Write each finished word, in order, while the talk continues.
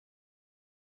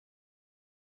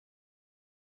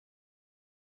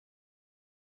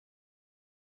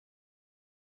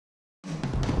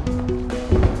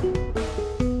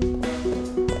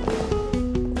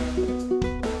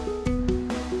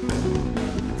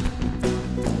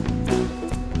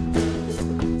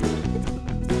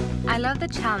I love the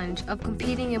challenge of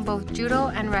competing in both judo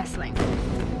and wrestling.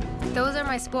 Those are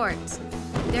my sports.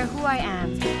 They're who I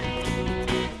am.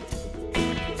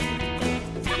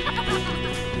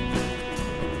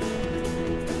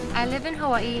 I live in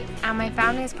Hawaii, and my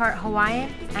family is part Hawaiian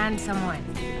and Samoan.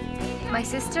 My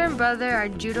sister and brother are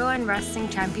judo and wrestling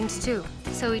champions too,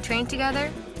 so we train together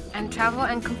and travel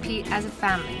and compete as a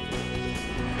family.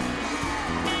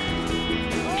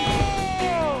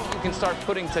 You can start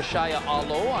putting Teshya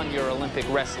Alo on your Olympic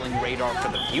wrestling radar for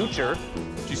the future.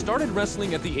 She started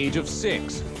wrestling at the age of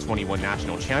 6, 21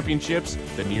 national championships,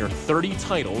 the near 30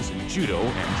 titles in judo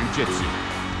and jiu-jitsu.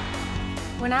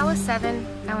 When I was 7,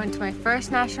 I went to my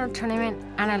first national tournament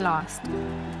and I lost.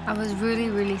 I was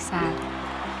really sad.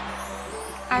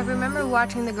 I remember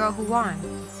watching the girl who won.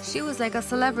 She was like a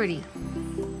celebrity.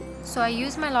 So I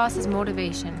used my loss as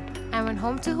motivation. I went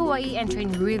home to Hawaii and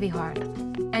trained really hard.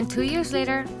 And 2 years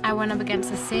later, I went up against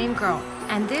the same girl,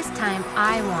 and this time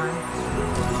I won.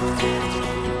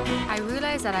 I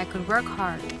realized that I could work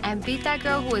hard and beat that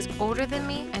girl who was older than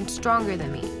me and stronger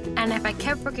than me. And if I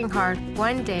kept working hard,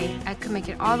 one day I could make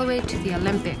it all the way to the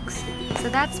Olympics. So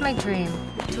that's my dream,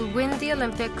 to win the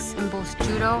Olympics in both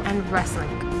judo and wrestling.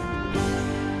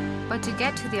 But to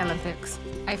get to the Olympics,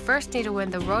 I first need to win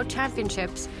the world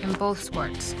championships in both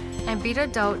sports and beat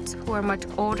adults who are much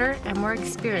older and more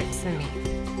experienced than me.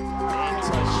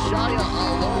 Teshya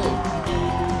Alo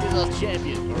is our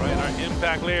champion. All right, our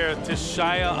impact player,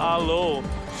 Teshya Alo.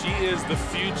 She is the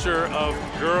future of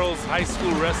girls high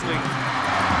school wrestling.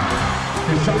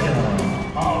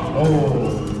 Teshya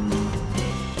Alo.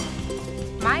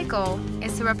 My goal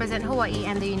is to represent Hawaii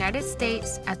and the United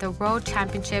States at the World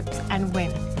Championships and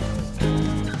win.